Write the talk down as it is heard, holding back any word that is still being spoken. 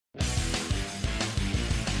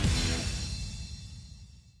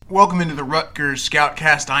Welcome into the Rutgers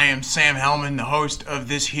Scoutcast. I am Sam Hellman, the host of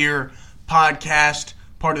this here podcast,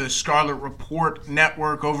 part of the Scarlet Report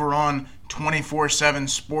network over on 24/7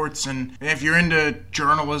 Sports. And if you're into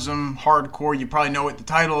journalism, hardcore, you probably know what the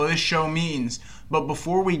title of this show means. But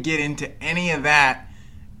before we get into any of that,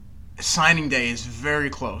 signing day is very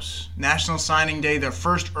close. National Signing Day, the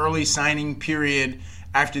first early signing period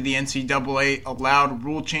after the NCAA allowed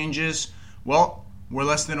rule changes. Well, we're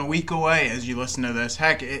less than a week away as you listen to this.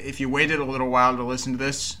 Heck, if you waited a little while to listen to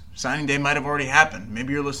this, signing day might have already happened.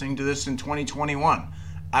 Maybe you're listening to this in 2021.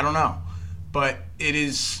 I don't know. But it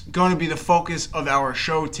is going to be the focus of our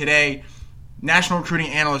show today. National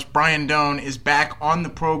recruiting analyst Brian Dohn is back on the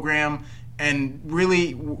program. And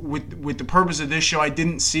really, with the purpose of this show, I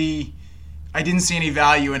didn't see any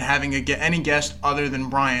value in having any guest other than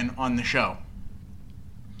Brian on the show.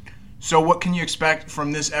 So what can you expect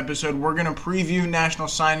from this episode? We're going to preview National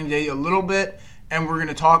Signing Day a little bit, and we're going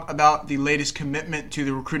to talk about the latest commitment to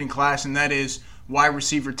the recruiting class, and that is wide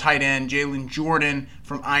receiver tight end Jalen Jordan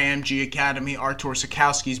from IMG Academy, Artur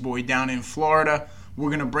Sikowski's boy down in Florida. We're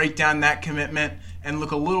going to break down that commitment and look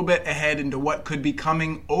a little bit ahead into what could be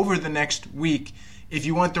coming over the next week. If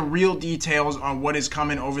you want the real details on what is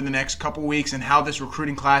coming over the next couple weeks and how this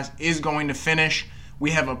recruiting class is going to finish, we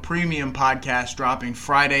have a premium podcast dropping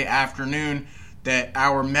Friday afternoon that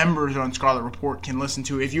our members on Scarlet Report can listen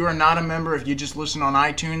to. If you are not a member, if you just listen on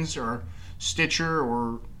iTunes or Stitcher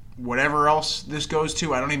or whatever else this goes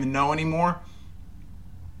to, I don't even know anymore,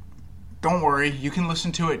 don't worry, you can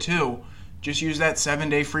listen to it too. Just use that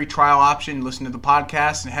 7-day free trial option, listen to the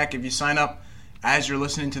podcast, and heck, if you sign up as you're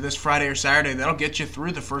listening to this Friday or Saturday, that'll get you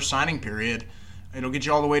through the first signing period. It'll get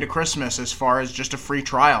you all the way to Christmas as far as just a free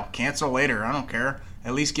trial. Cancel later, I don't care.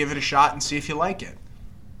 At least give it a shot and see if you like it.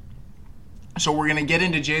 So we're going to get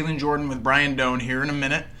into Jalen Jordan with Brian Dohn here in a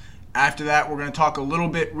minute. After that, we're going to talk a little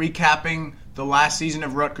bit recapping the last season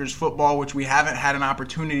of Rutgers Football, which we haven't had an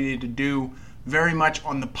opportunity to do very much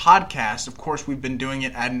on the podcast. Of course, we've been doing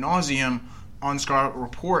it ad nauseum on Scarlet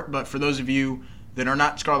Report, but for those of you that are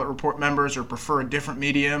not Scarlet Report members or prefer a different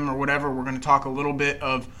medium or whatever, we're going to talk a little bit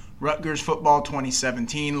of Rutgers Football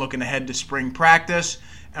 2017, looking ahead to spring practice.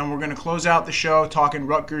 And we're going to close out the show talking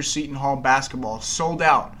Rutgers Seton Hall basketball. Sold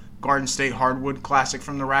out Garden State Hardwood Classic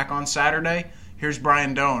from the rack on Saturday. Here's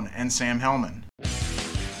Brian Dohn and Sam Hellman.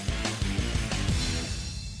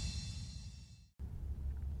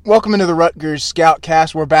 Welcome into the Rutgers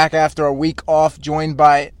Scoutcast. We're back after a week off, joined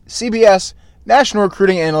by CBS national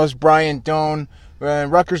recruiting analyst Brian Dohn.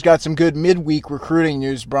 Rutgers got some good midweek recruiting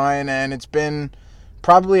news, Brian, and it's been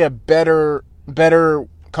probably a better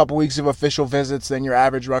couple weeks of official visits than your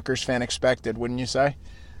average Rutgers fan expected, wouldn't you say?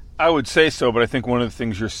 I would say so, but I think one of the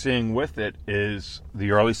things you're seeing with it is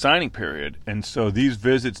the early signing period. And so these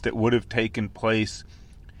visits that would have taken place,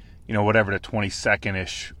 the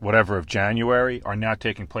 22nd-ish, whatever of January, are now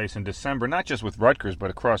taking place in December, not just with Rutgers, but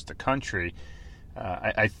across the country.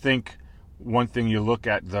 I think one thing you look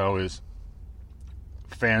at, though, is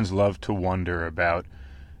fans love to wonder about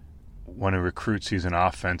when a recruit sees an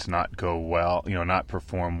offense not go well, not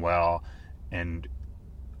perform well, and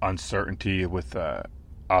uncertainty with the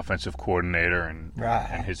offensive coordinator and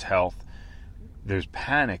his health. There's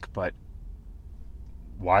panic, but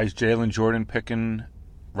why is Jalen Jordan picking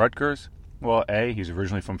Rutgers? Well, A, he's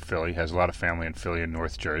originally from Philly, has a lot of family in Philly and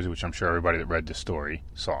North Jersey, which I'm sure everybody that read the story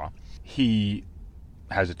saw. He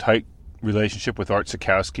has a tight relationship with Art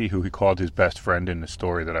Sikowski, who he called his best friend in the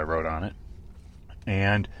story that I wrote on it.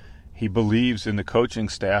 And he believes in the coaching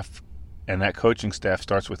staff, and that coaching staff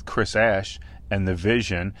starts with Chris Ash and the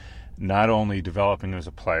vision, not only developing him as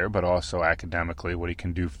a player, but also academically, what he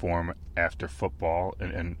can do for him after football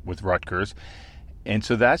and with Rutgers. And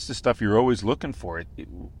so that's the stuff you're always looking for.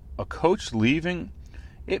 A coach leaving,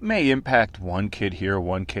 it may impact one kid here,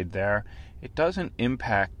 one kid there. It doesn't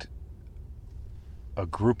impact a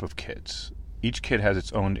group of kids. Each kid has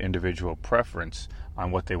its own individual preference on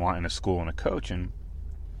what they want in a school and a coach, and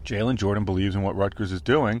Jalen Jordan believes in what Rutgers is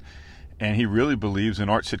doing, and he really believes in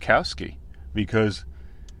Art Sikowski because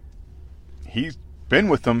he's been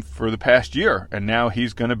with them for the past year, and now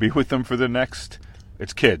he's going to be with them for the next,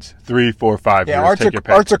 it's kids, 3, 4, 5 years.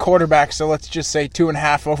 Art's a quarterback, so let's just say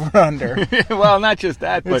 2.5 over under. Well, not just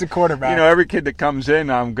that, but it's a quarterback. Every kid that comes in,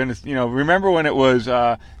 I'm going to, remember when it was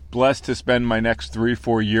blessed to spend my next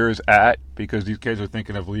 3-4 years at, because these kids are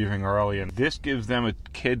thinking of leaving early, and this gives them a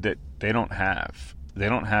kid that they don't have. They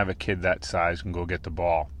don't have a kid that size who can go get the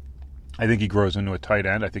ball. I think he grows into a tight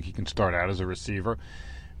end. I think he can start out as a receiver.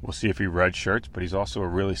 We'll see if he redshirts, but he's also a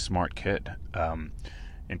really smart kid,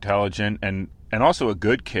 intelligent, and also a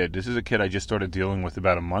good kid. This is a kid I just started dealing with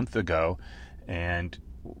about a month ago, and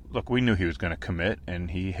look, we knew he was going to commit,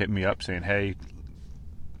 and he hit me up saying, hey,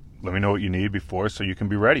 let me know what you need before so you can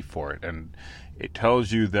be ready for it. And it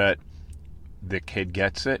tells you that the kid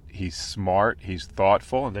gets it. He's smart. He's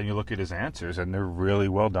thoughtful. And then you look at his answers, and they're really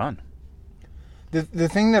well done. The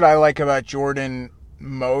thing that I like about Jordan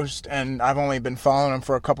most, and I've only been following him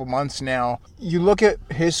for a couple months now, you look at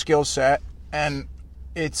his skill set, and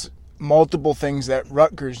it's multiple things that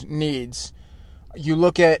Rutgers needs. You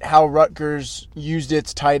look at how Rutgers used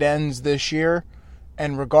its tight ends this year,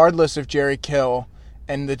 and regardless of Jerry Kill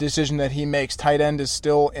and the decision that he makes, tight end is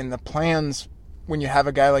still in the plans when you have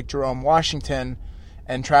a guy like Jerome Washington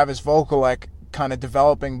and Travis Vokalek kind of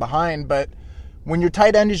developing behind. But when your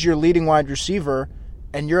tight end is your leading wide receiver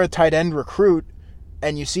and you're a tight end recruit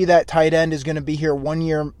and you see that tight end is going to be here 1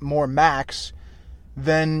 year more max,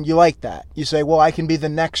 then you like that. You say, well, I can be the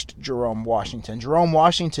next Jerome Washington. Jerome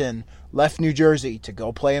Washington left New Jersey to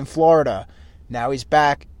go play in Florida. Now he's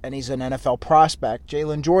back, and he's an NFL prospect.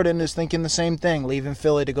 Jalen Jordan is thinking the same thing, leaving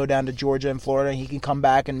Philly to go down to Georgia and Florida. He can come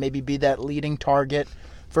back and maybe be that leading target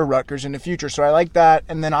for Rutgers in the future. So I like that.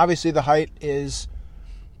 And then obviously the height is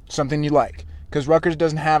something you like, because Rutgers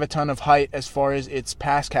doesn't have a ton of height as far as its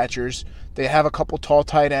pass catchers. They have a couple tall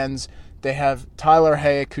tight ends. They have Tyler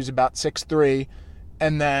Hayek, who's about 6'3",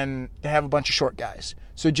 and then they have a bunch of short guys.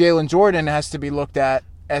 So Jalen Jordan has to be looked at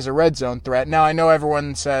as a red zone threat. Now, I know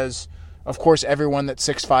everyone says, of course, everyone that's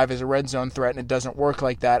 6'5" is a red zone threat, and it doesn't work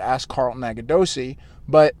like that. Ask Carlton Agudosi.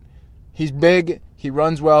 But he's big, he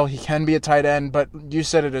runs well, he can be a tight end, but you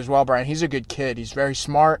said it as well, Brian. He's a good kid. He's very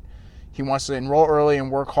smart. He wants to enroll early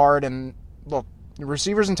and work hard. And look, the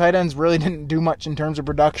receivers and tight ends really didn't do much in terms of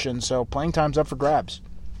production, so playing time's up for grabs.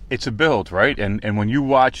 It's a build, right? And when you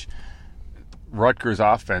watch Rutgers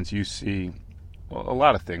offense, you see a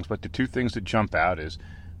lot of things, but the two things that jump out is,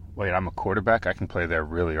 wait, I'm a quarterback, I can play there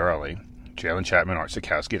really early. Jalen Chapman, Art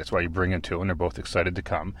Sikowski, that's why you bring in two, and they're both excited to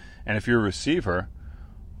come. And if you're a receiver,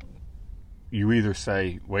 you either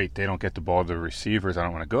say, wait, they don't get the ball to the receivers, I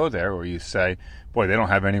don't want to go there, or you say, boy, they don't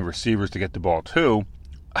have any receivers to get the ball to,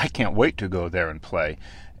 I can't wait to go there and play.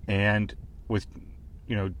 And with,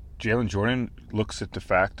 Jalen Jordan looks at the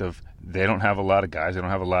fact of they don't have a lot of guys. They don't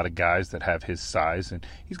have a lot of guys that have his size, and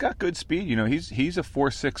he's got good speed. He's a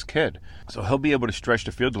 4'6" kid, so he'll be able to stretch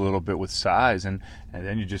the field a little bit with size, and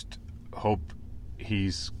then you just hope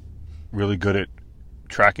he's really good at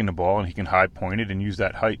tracking the ball and he can high point it and use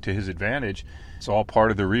that height to his advantage. It's all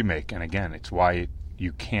part of the remake, and again, it's why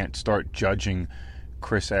you can't start judging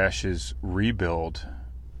Chris Ash's rebuild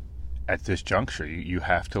at this juncture. You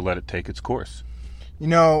have to let it take its course.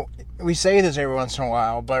 We say this every once in a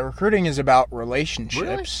while, but recruiting is about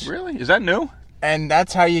relationships. Really? Is that new? And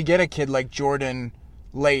that's how you get a kid like Jordan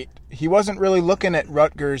late. He wasn't really looking at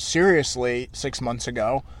Rutgers seriously 6 months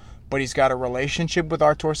ago, but he's got a relationship with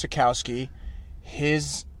Artur Sikowski.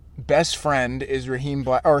 His best friend is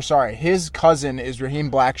his cousin is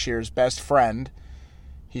Raheem Blackshear's best friend.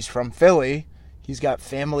 He's from Philly. He's got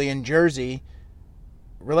family in Jersey.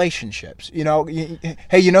 Relationships.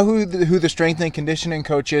 Hey, you know who the strength and conditioning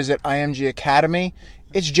coach is at IMG Academy?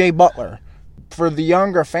 It's Jay Butler. For the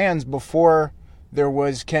younger fans, before there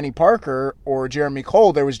was Kenny Parker or Jeremy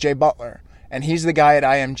Cole, there was Jay Butler. And he's the guy at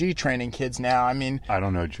IMG training kids now. I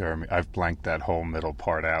don't know, Jeremy. I've blanked that whole middle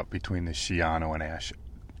part out between the Shiano and Ash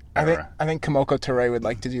era. I think Kamoko Ture would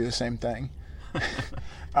like to do the same thing.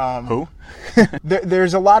 Who?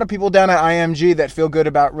 There's a lot of people down at IMG that feel good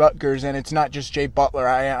about Rutgers, and it's not just Jay Butler.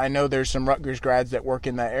 I know there's some Rutgers grads that work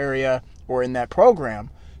in that area or in that program.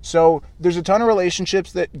 So there's a ton of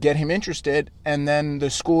relationships that get him interested, and then the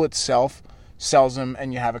school itself sells him,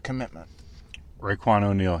 and you have a commitment. Raekwon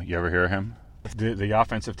O'Neal, you ever hear of him? The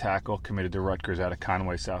offensive tackle committed to Rutgers out of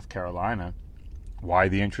Conway, South Carolina. Why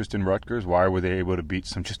the interest in Rutgers? Why were they able to beat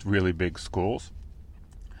some just really big schools?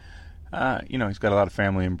 He's got a lot of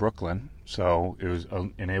family in Brooklyn, so it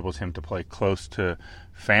enables him to play close to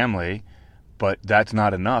family, but that's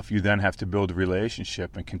not enough. You then have to build a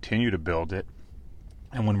relationship and continue to build it.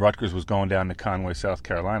 And when Rutgers was going down to Conway, South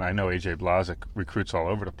Carolina, I know A.J. Blazik recruits all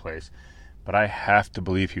over the place, but I have to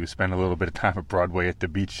believe he was spending a little bit of time at Broadway at the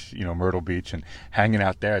beach, Myrtle Beach, and hanging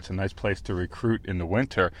out there. It's a nice place to recruit in the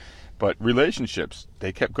winter. But relationships,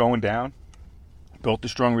 they kept going down, built a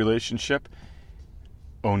strong relationship.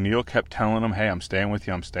 O'Neal kept telling him, hey, I'm staying with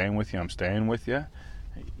you, I'm staying with you, I'm staying with you.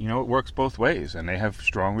 It works both ways, and they have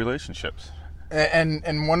strong relationships. And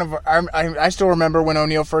I still remember when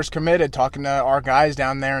O'Neal first committed, talking to our guys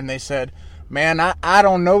down there, and they said, man, I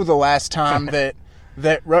don't know the last time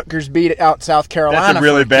that Rutgers beat out South Carolina. That's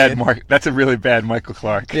a really bad Michael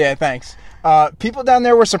Clark. Yeah, thanks. People down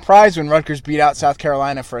there were surprised when Rutgers beat out South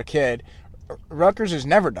Carolina for a kid. Rutgers has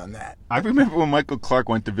never done that. I remember when Michael Clark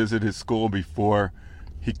went to visit his school before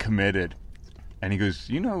he committed, and he goes,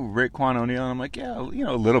 "You know Raekwon O'Neal?" And I'm like, "Yeah, a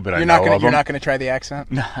little bit. You're not going to try the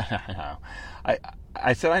accent? No.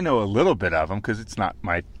 I said I know a little bit of him because it's not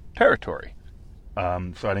my territory,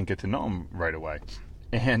 so I didn't get to know him right away."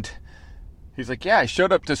 And he's like, "Yeah, I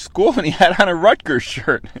showed up to school and he had on a Rutgers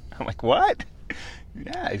shirt." I'm like, "What?"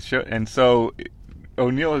 Yeah, and so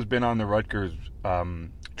O'Neal has been on the Rutgers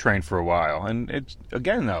train for a while, and it's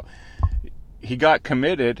again though, he got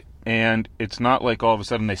committed, and it's not like all of a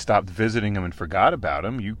sudden they stopped visiting him and forgot about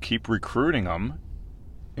him. You keep recruiting him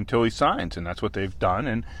until he signs, and that's what they've done,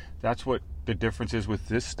 and that's what the difference is with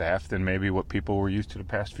this staff than maybe what people were used to the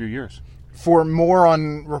past few years. For more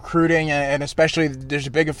on recruiting, and especially there's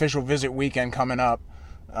a big official visit weekend coming up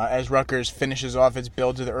as Rutgers finishes off its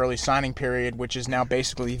build to the early signing period, which is now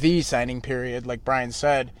basically the signing period, like Brian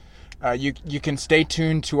said. You can stay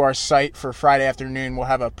tuned to our site for Friday afternoon. We'll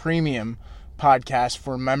have a premium podcast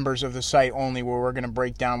for members of the site only, where we're going to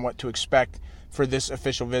break down what to expect for this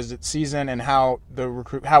official visit season and how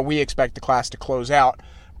we expect the class to close out.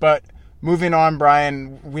 But moving on,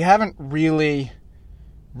 Brian, we haven't really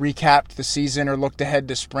recapped the season or looked ahead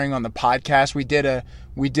to spring on the podcast. We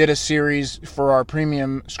did a series for our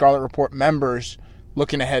premium Scarlet Report members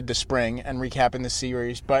looking ahead to spring and recapping the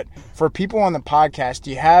series. But for people on the podcast,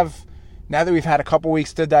 do you have, now that we've had a couple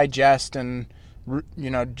weeks to digest and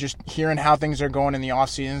just hearing how things are going in the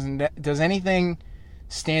offseason, does anything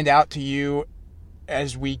stand out to you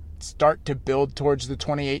as we start to build towards the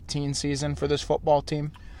 2018 season for this football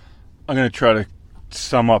team? I'm going to try to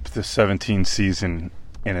sum up the 17 season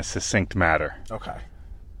in a succinct matter. Okay.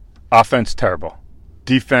 Offense, terrible.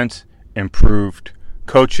 Defense, improved.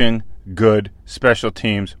 Coaching, good. Special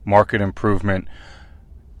teams, market improvement.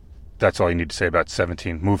 That's all you need to say about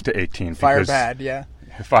 17. Move to 18. Fire bad, yeah.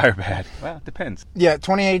 Fire bad. Well, it depends. Yeah,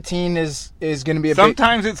 2018 is going to be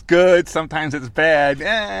sometimes it's good, sometimes it's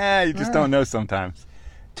bad. You just don't know sometimes.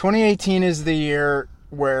 2018 is the year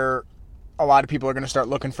where a lot of people are going to start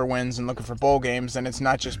looking for wins and looking for bowl games, and it's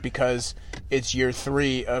not just because it's year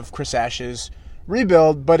 3 of Chris Ash's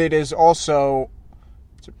rebuild, but it is also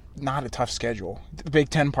not a tough schedule. The Big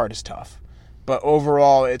Ten part is tough, but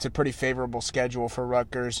overall it's a pretty favorable schedule for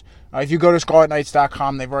Rutgers. If you go to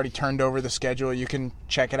ScarletKnights.com, they've already turned over the schedule. You can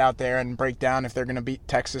check it out there and break down if they're going to beat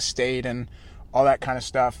Texas State and all that kind of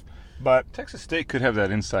stuff. But Texas State could have that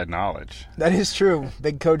inside knowledge. That is true.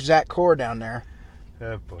 Big coach Zach Core down there.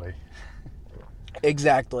 Oh, boy.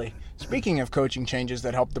 Exactly. Speaking of coaching changes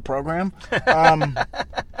that helped the program, it's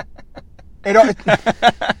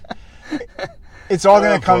all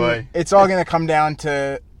going to come. It's all going to come down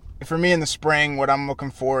to, for me in the spring, what I'm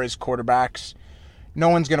looking for is quarterbacks. No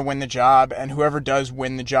one's going to win the job, and whoever does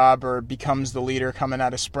win the job or becomes the leader coming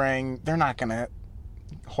out of spring, they're not going to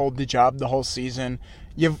hold the job the whole season.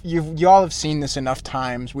 You all have seen this enough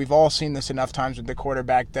times. We've all seen this enough times with the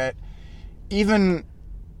quarterback that even.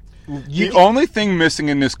 The only thing missing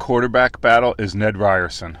in this quarterback battle is Ned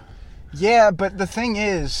Ryerson. Yeah, but the thing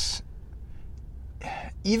is,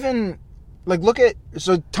 even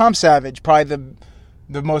so Tom Savage, probably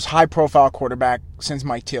the most high-profile quarterback since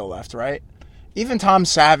Mike Teal left, right? Even Tom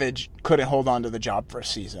Savage couldn't hold on to the job for a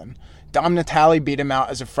season. Dom Natale beat him out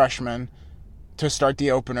as a freshman to start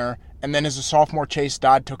the opener, and then as a sophomore, Chase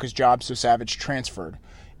Dodd took his job, so Savage transferred.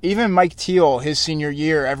 Even Mike Teal, his senior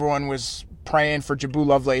year, everyone was praying for Jabu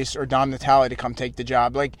Lovelace or Dom Natale to come take the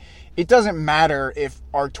job. Like, it doesn't matter if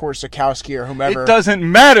Artur Sikowski or whomever. It doesn't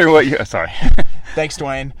matter what you. Sorry. Thanks,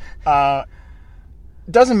 Dwayne.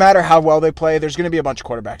 It doesn't matter how well they play. There's going to be a bunch of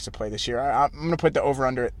quarterbacks to play this year. I'm going to put the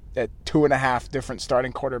over-under at 2.5 different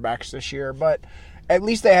starting quarterbacks this year. But at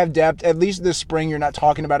least they have depth. At least this spring, you're not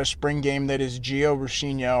talking about a spring game that is Gio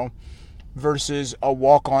Ruscino versus a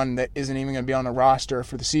walk-on that isn't even going to be on the roster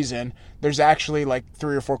for the season. There's actually like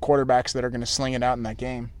 3 or 4 quarterbacks that are going to sling it out in that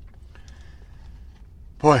game.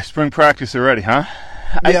 Boy, spring practice already, huh?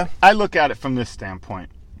 Yeah. I look at it from this standpoint,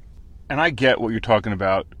 and I get what you're talking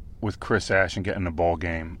about with Chris Ash and getting a bowl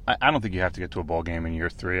game. I don't think you have to get to a bowl game in year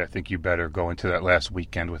 3. I think you better go into that last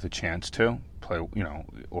weekend with a chance to play,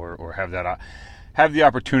 or have that have the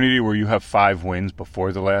opportunity where you have 5 wins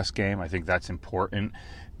before the last game. I think that's important.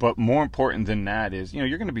 But more important than that is,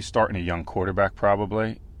 you're going to be starting a young quarterback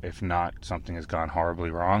probably. If not, something has gone horribly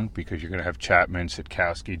wrong, because you're going to have Chapman,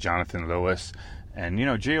 Sitkowski, Jonathan Lewis, and,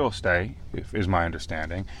 Gio will stay, is my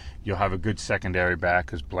understanding. You'll have a good secondary back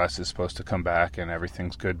because Bless is supposed to come back and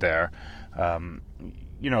everything's good there.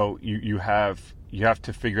 You have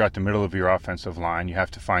to figure out the middle of your offensive line. You have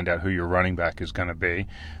to find out who your running back is going to be.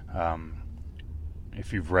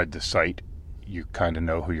 If you've read the site, you kind of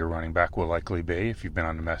know who your running back will likely be if you've been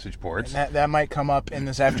on the message boards. And that might come up in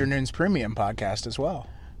this afternoon's premium podcast as well.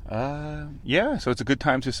 Yeah, so it's a good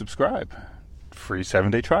time to subscribe. Free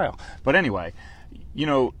 7-day trial. But anyway,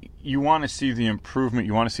 you want to see the improvement.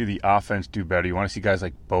 You want to see the offense do better. You want to see guys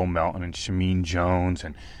like Bo Melton and Shameen Jones,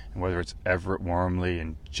 and whether it's Everett Wormley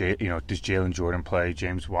and does Jalen Jordan play?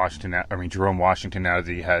 Jerome Washington, now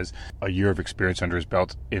that he has a year of experience under his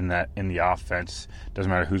belt in the offense. Doesn't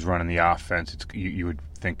matter who's running the offense. You would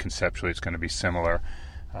think conceptually it's going to be similar.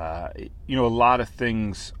 A lot of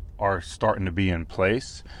things are starting to be in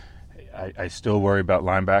place. I still worry about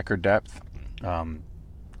linebacker depth.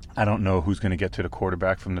 I don't know who's going to get to the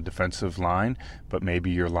quarterback from the defensive line, but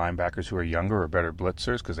maybe your linebackers who are younger are better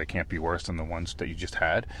blitzers because they can't be worse than the ones that you just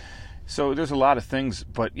had. So there's a lot of things,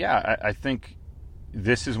 but yeah, I think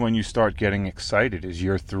this is when you start getting excited. Is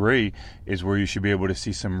year 3 is where you should be able to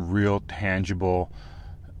see some real tangible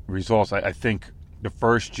results. I think the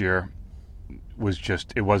first year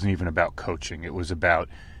it wasn't even about coaching. It was about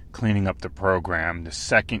cleaning up the program. The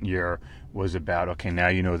second year was about, okay, now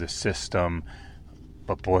you know the system,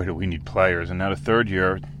 but boy, do we need players. And now the third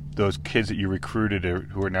year, those kids that you recruited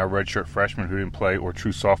who are now redshirt freshmen who didn't play or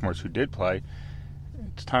true sophomores who did play,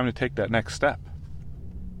 it's time to take that next step.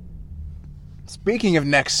 Speaking of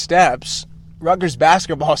next steps, Rutgers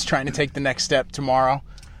basketball is trying to take the next step tomorrow.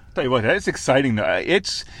 I'll tell you what, that's exciting.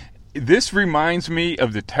 This reminds me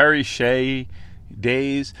of the Terry Shea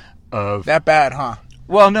days of... That bad, huh?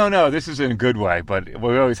 Well, no, this is in a good way, but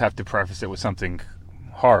we always have to preface it with something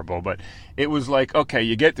horrible. But it was like, okay,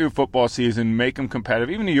 you get through football season, make them competitive.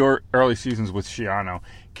 Even your early seasons with Schiano,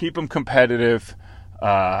 keep them competitive,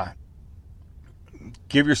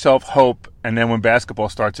 give yourself hope, and then when basketball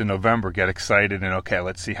starts in November, get excited and, okay,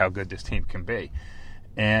 let's see how good this team can be.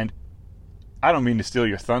 And I don't mean to steal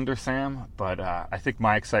your thunder, Sam, but I think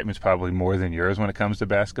my excitement's probably more than yours when it comes to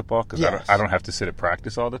basketball because yes. I don't have to sit at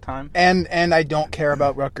practice all the time. And I don't care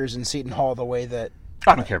about Rutgers and Seton Hall the way that...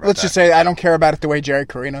 I don't care about Let's that. just say I don't care about it the way Jerry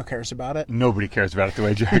Carino cares about it. Nobody cares about it the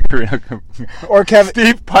way Jerry Carino or Kevin...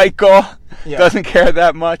 Steve Peichel doesn't care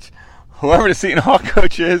that much. Whoever the Seton Hall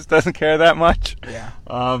coach is doesn't care that much. Yeah.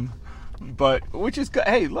 But, which is good.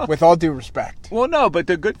 Hey, look. With all due respect. Well, no, but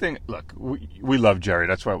the good thing... Look, we love Jerry.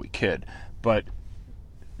 That's why we kid. But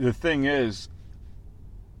the thing is,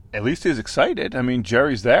 at least he's excited. I mean,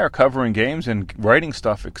 Jerry's there covering games and writing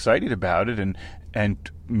stuff, excited about it, and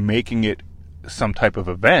making it some type of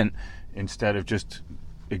event instead of just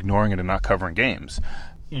ignoring it and not covering games.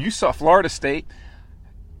 You saw Florida State.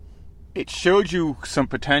 It showed you some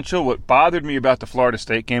potential. What bothered me about the Florida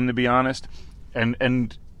State game, to be honest,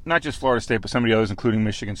 and not just Florida State, but some of the others, including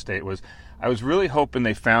Michigan State, was I was really hoping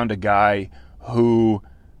they found a guy who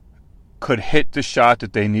could hit the shot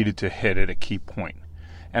that they needed to hit at a key point.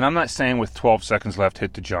 And I'm not saying with 12 seconds left,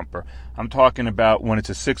 hit the jumper. I'm talking about when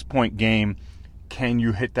it's a 6-point game, can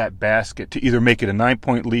you hit that basket to either make it a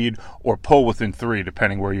 9-point lead or pull within 3,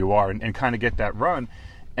 depending where you are, and kind of get that run.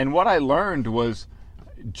 And what I learned was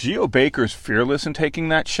Geo Baker's fearless in taking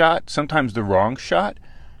that shot, sometimes the wrong shot,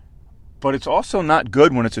 but it's also not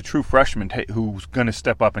good when it's a true freshman who's going to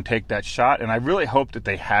step up and take that shot. And I really hope that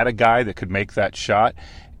they had a guy that could make that shot,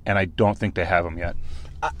 and I don't think they have him yet.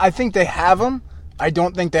 I think they have him. I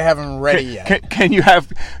don't think they have him ready yet. Can you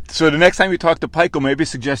have... So the next time you talk to Peichel, maybe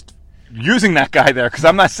suggest using that guy there, because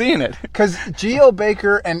I'm not seeing it. Because Geo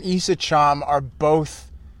Baker and Issa Cham are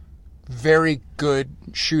both very good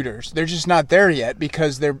shooters. They're just not there yet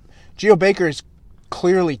because Geo Baker is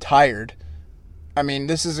clearly tired. I mean,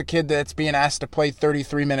 this is a kid that's being asked to play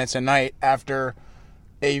 33 minutes a night after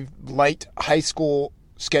a light high school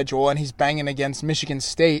schedule, and he's banging against Michigan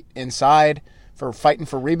State inside for fighting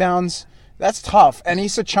for rebounds. That's tough. And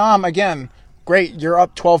Issa Cham, again, great. You're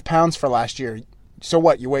up 12 pounds for last year. So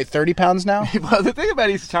what, you weigh 30 pounds now? Well, the thing about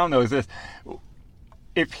Issa Cham, though, is this.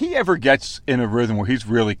 If he ever gets in a rhythm where he's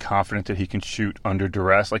really confident that he can shoot under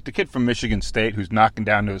duress, like the kid from Michigan State who's knocking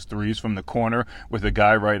down those threes from the corner with a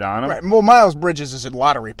guy right on him. Right. Well, Miles Bridges is a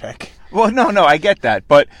lottery pick. Well, no, I get that.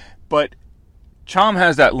 But Cham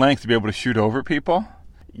has that length to be able to shoot over people.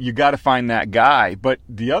 You got to find that guy. But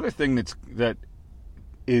the other thing that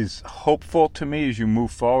is hopeful to me as you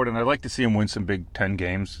move forward, and I'd like to see him win some Big Ten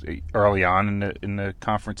games early on in the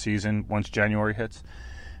conference season once January hits.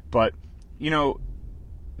 But,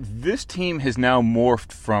 this team has now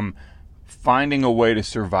morphed from finding a way to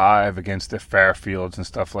survive against the Fairfields and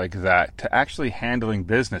stuff like that to actually handling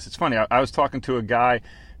business. It's funny, I was talking to a guy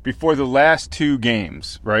before the last 2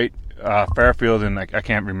 games, right? Fairfield and I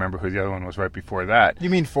can't remember who the other one was right before that. You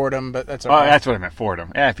mean Fordham, but that's okay. Oh, that's what I meant,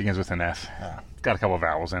 Fordham. Yeah, it begins with an F. Yeah. It's got a couple of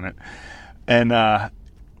vowels in it. And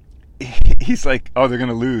he's like, oh, they're going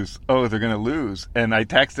to lose. Oh, they're going to lose. And I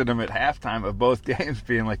texted him at halftime of both games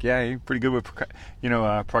being like, yeah, you're pretty good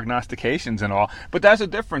with, prognostications and all. But that's a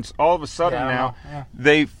difference. All of a sudden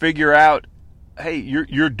they figure out, hey,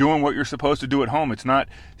 you're doing what you're supposed to do at home. It's not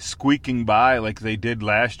squeaking by like they did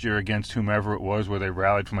last year against whomever it was, where they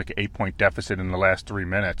rallied from like an 8-point deficit in the last 3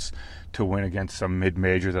 minutes to win against some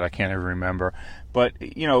mid-major that I can't even remember. But,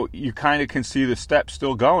 you kind of can see the steps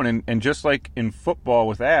still going. And just like in football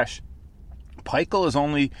with Ash, Peichel is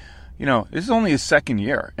only, this is only his second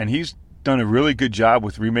year. And he's done a really good job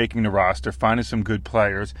with remaking the roster, finding some good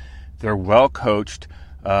players. They're well coached.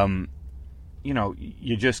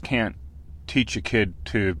 You just can't teach a kid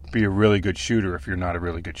to be a really good shooter if you're not a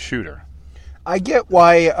really good shooter. I get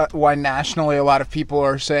why nationally a lot of people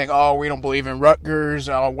are saying, oh, we don't believe in Rutgers,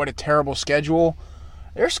 oh, what a terrible schedule.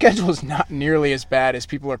 Their schedule is not nearly as bad as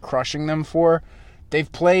people are crushing them for.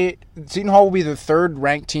 Seton Hall will be the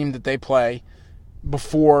third-ranked team that they play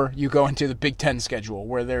before you go into the Big Ten schedule,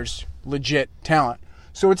 where there's legit talent.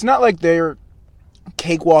 So it's not like they're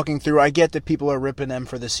cakewalking through. I get that people are ripping them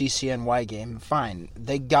for the CCNY game. Fine.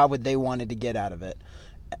 They got what they wanted to get out of it.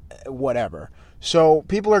 Whatever. So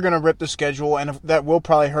people are going to rip the schedule, and that will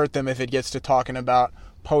probably hurt them if it gets to talking about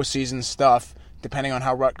postseason stuff, depending on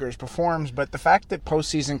how Rutgers performs. But the fact that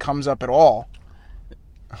postseason comes up at all...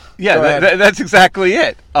 Yeah, that's exactly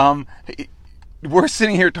it. We're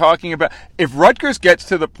sitting here talking about... If Rutgers gets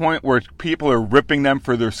to the point where people are ripping them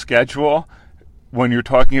for their schedule when you're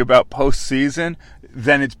talking about postseason,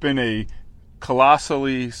 then it's been a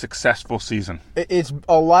colossally successful season. It's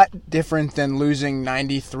a lot different than losing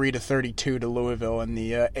 93-32 to Louisville in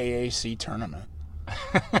the AAC tournament.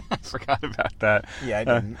 I forgot about that. Yeah, I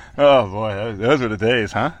didn't. Oh, boy. Those were the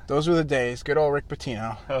days, huh? Those were the days. Good old Rick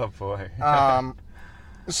Pitino. Oh, boy.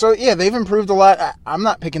 So, yeah, they've improved a lot. I'm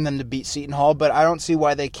not picking them to beat Seton Hall, but I don't see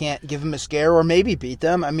why they can't give them a scare or maybe beat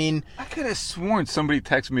them. I mean... I could have sworn somebody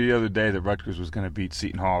texted me the other day that Rutgers was going to beat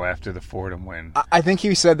Seton Hall after the Fordham win. I think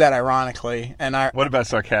he said that ironically. What about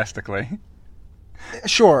sarcastically?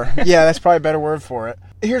 Sure. Yeah, that's probably a better word for it.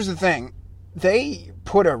 Here's the thing. They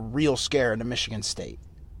put a real scare into Michigan State.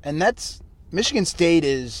 And Michigan State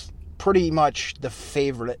is pretty much the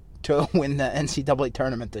favorite to win the NCAA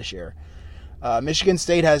tournament this year. Michigan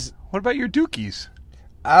State has... What about your Dukies?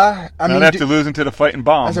 Not after losing to the Fighting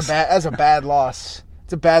Bombs. That's a bad loss.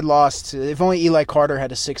 It's a bad loss. If only Eli Carter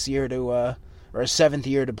had a 6th year or a 7th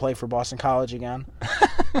year to play for Boston College again.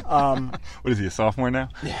 What is he, a sophomore now?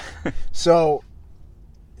 Yeah. So,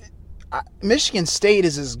 Michigan State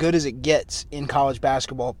is as good as it gets in college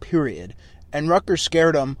basketball, period. And Rutgers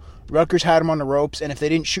scared them. Rutgers had them on the ropes, and if they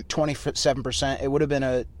didn't shoot 27%, it would have been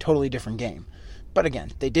a totally different game. But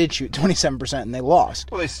again, they did shoot 27% and they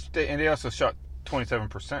lost. Well, they also shot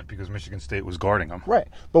 27% because Michigan State was guarding them. Right.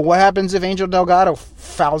 But what happens if Angel Delgado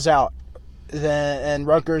fouls out and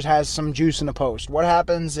Rutgers has some juice in the post? What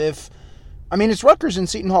happens if... it's Rutgers and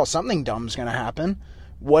Seton Hall. Something dumb's going to happen.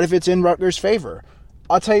 What if it's in Rutgers' favor?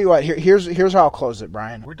 I'll tell you what. Here's how I'll close it,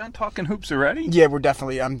 Brian. We're done talking hoops already? Yeah, we're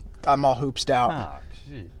definitely... I'm all hoopsed out. Oh,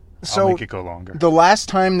 gee. So, I'll make it go longer. The last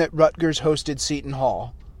time that Rutgers hosted Seton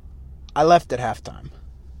Hall... I left at halftime.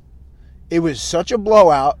 It was such a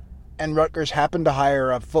blowout, and Rutgers happened to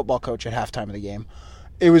hire a football coach at halftime of the game.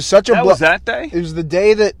 It was such a... That was that day? It was the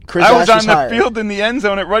day that Chris Ash was hired. I was on the field in the end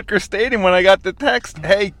zone at Rutgers Stadium when I got the text,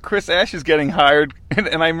 hey, Chris Ash is getting hired,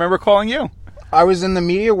 and I remember calling you. I was in the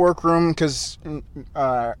media workroom because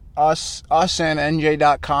us and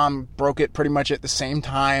NJ.com broke it pretty much at the same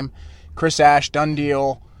time. Chris Ash, done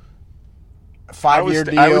deal. 5-year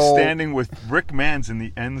deal. I was standing with Rick Mans in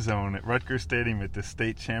the end zone at Rutgers Stadium at the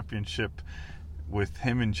state championship with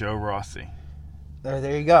him and Joe Rossi.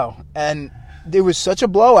 There you go. And it was such a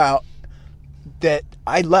blowout that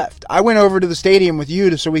I left. I went over to the stadium with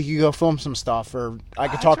you so we could go film some stuff, or I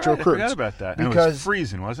could talk to recruits. I forgot about that. Because it was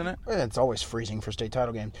freezing, wasn't it? It's always freezing for state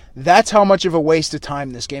title games. That's how much of a waste of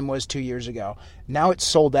time this game was 2 years ago. Now it's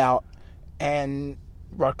sold out, and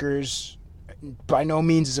Rutgers... by no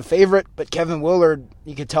means is a favorite, but Kevin Willard,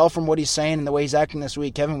 you could tell from what he's saying and the way he's acting this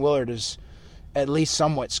week, Kevin Willard is at least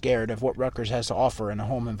somewhat scared of what Rutgers has to offer in a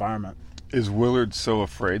home environment. Is Willard so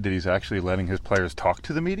afraid that he's actually letting his players talk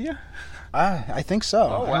to the media? I think so.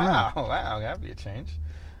 Oh, wow. Wow, that'd be a change.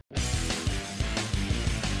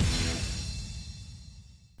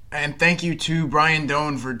 And thank you to Brian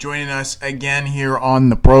Dohn for joining us again here on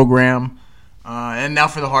the program. And now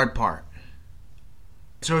for the hard part.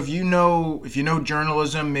 So if you know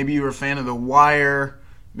journalism, maybe you're a fan of The Wire,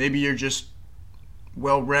 maybe you're just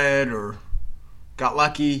well-read or got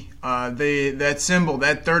lucky, that symbol,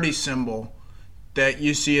 that 30 symbol that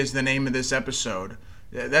you see as the name of this episode,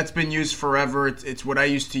 That's been used forever. It's what I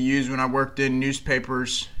used to use when I worked in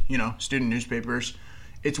newspapers, student newspapers.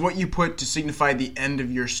 It's what you put to signify the end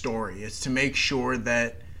of your story. It's to make sure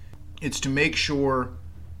that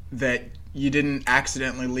you didn't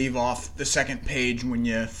accidentally leave off the second page when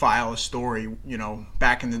you file a story,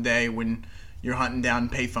 back in the day when you're hunting down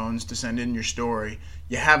payphones to send in your story.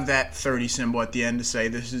 You have that 30 symbol at the end to say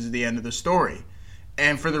this is the end of the story.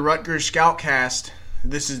 And for the Rutgers Scoutcast,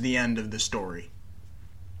 this is the end of the story.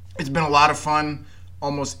 It's been a lot of fun,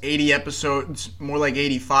 almost 80 episodes, more like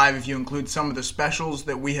 85 if you include some of the specials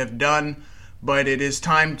that we have done, but it is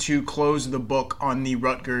time to close the book on the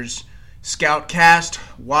Rutgers Scoutcast.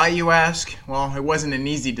 Why, you ask? Well, it wasn't an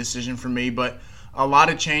easy decision for me, but a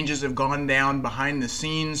lot of changes have gone down behind the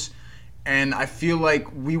scenes, and I feel like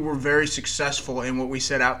we were very successful in what we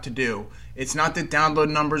set out to do. It's not that download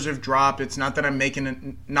numbers have dropped. It's not that I'm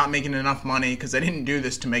not making enough money, because I didn't do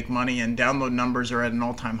this to make money, and download numbers are at an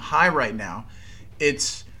all-time high right now.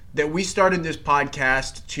 It's that we started this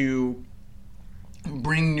podcast to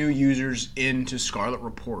bring new users into Scarlet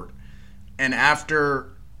Report. And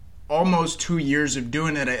after almost 2 years of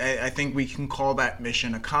doing it, I think we can call that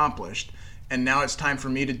mission accomplished. And now it's time for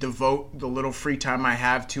me to devote the little free time I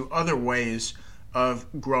have to other ways of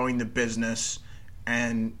growing the business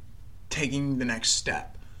and taking the next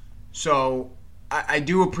step. So I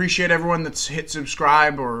do appreciate everyone that's hit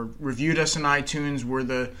subscribe or reviewed us in iTunes. We're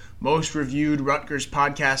the most reviewed Rutgers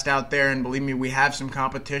podcast out there, and believe me, we have some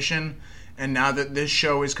competition. And now that this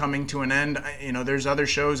show is coming to an end, there's other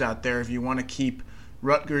shows out there if you want to keep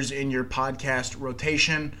Rutgers in your podcast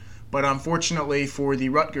rotation. But unfortunately for the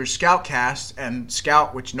Rutgers Scoutcast and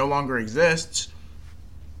Scout, which no longer exists,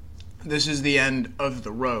 this is the end of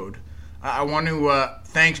the road. I want to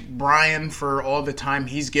thank Brian for all the time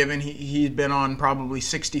he's given. He's been on probably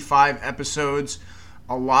 65 episodes.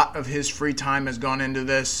 A lot of his free time has gone into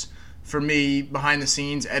this. For me, behind the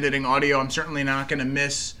scenes, editing audio, I'm certainly not going to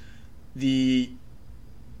miss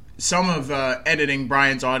some of editing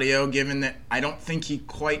Brian's audio, given that I don't think he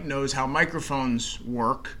quite knows how microphones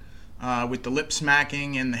work with the lip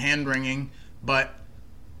smacking and the hand wringing. But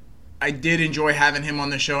I did enjoy having him on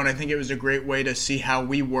the show, and I think it was a great way to see how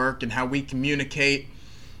we work and how we communicate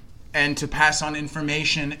and to pass on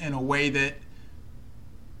information in a way that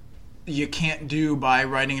you can't do by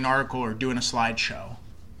writing an article or doing a slideshow.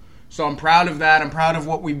 So I'm proud of that. I'm proud of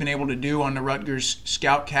what we've been able to do on the Rutgers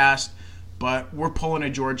Scoutcast, but we're pulling a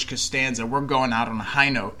George Costanza. We're going out on a high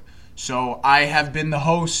note. So I have been the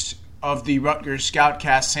host of the Rutgers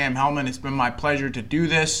Scoutcast, Sam Hellman. It's been my pleasure to do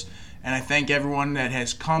this, and I thank everyone that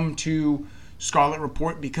has come to Scarlet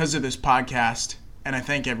Report because of this podcast, and I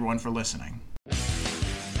thank everyone for listening.